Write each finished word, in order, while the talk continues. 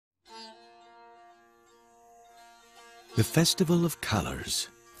the festival of colors.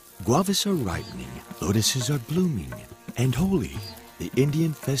 Guavas are ripening, lotuses are blooming, and Holi, the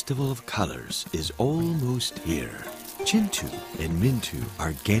Indian festival of colors, is almost here. Chintoo and Mintoo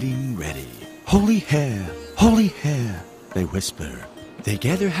are getting ready. Holy hair, they whisper. They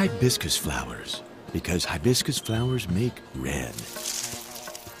gather hibiscus flowers because hibiscus flowers make red.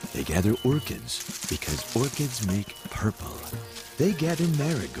 They gather orchids because orchids make purple. They gather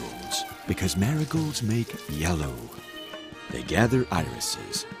marigolds because marigolds make yellow. They gather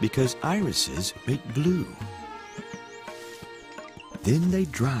irises because irises make blue. Then they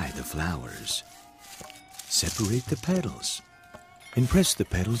dry the flowers, separate the petals, and press the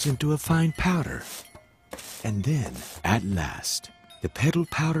petals into a fine powder. And then, at last, the petal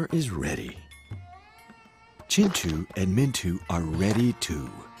powder is ready. Chintoo and Mintoo are ready too.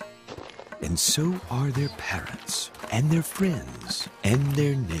 And so are their parents, and their friends, and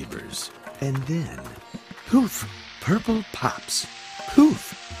their neighbors. And then, poof, purple pops.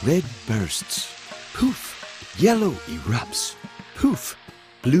 Poof, red bursts. Poof, yellow erupts. Poof,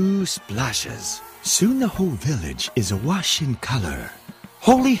 blue splashes. Soon the whole village is awash in color.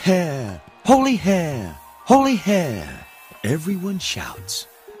 Holy hair, holy hair, holy hair. Everyone shouts.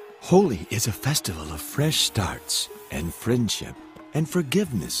 Holi is a festival of fresh starts and friendship and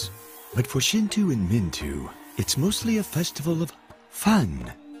forgiveness. But for Chintoo and Mintoo, it's mostly a festival of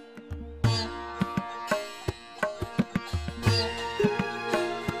fun.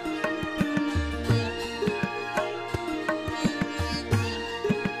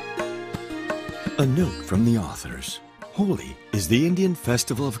 A note from the authors. Holi is the Indian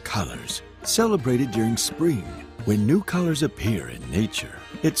festival of colors, celebrated during spring, when new colors appear in nature.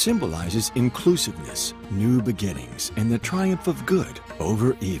 It symbolizes inclusiveness, new beginnings, and the triumph of good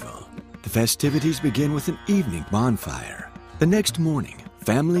over evil. The festivities begin with an evening bonfire. The next morning,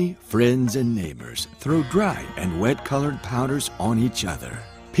 family, friends, and neighbors throw dry and wet-colored powders on each other.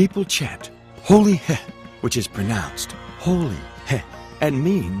 People chant, Holy He, which is pronounced Holy He, and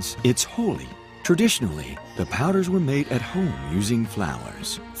means it's holy. Traditionally, the powders were made at home using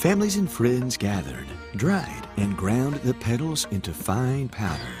flowers. Families and friends gathered, dried, and ground the petals into fine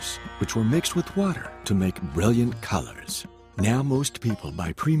powders, which were mixed with water to make brilliant colors. Now most people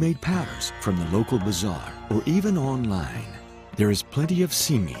buy pre-made powders from the local bazaar or even online. There is plenty of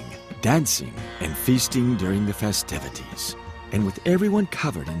singing, dancing, and feasting during the festivities. And with everyone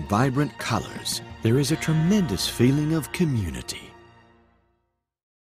covered in vibrant colors, there is a tremendous feeling of community.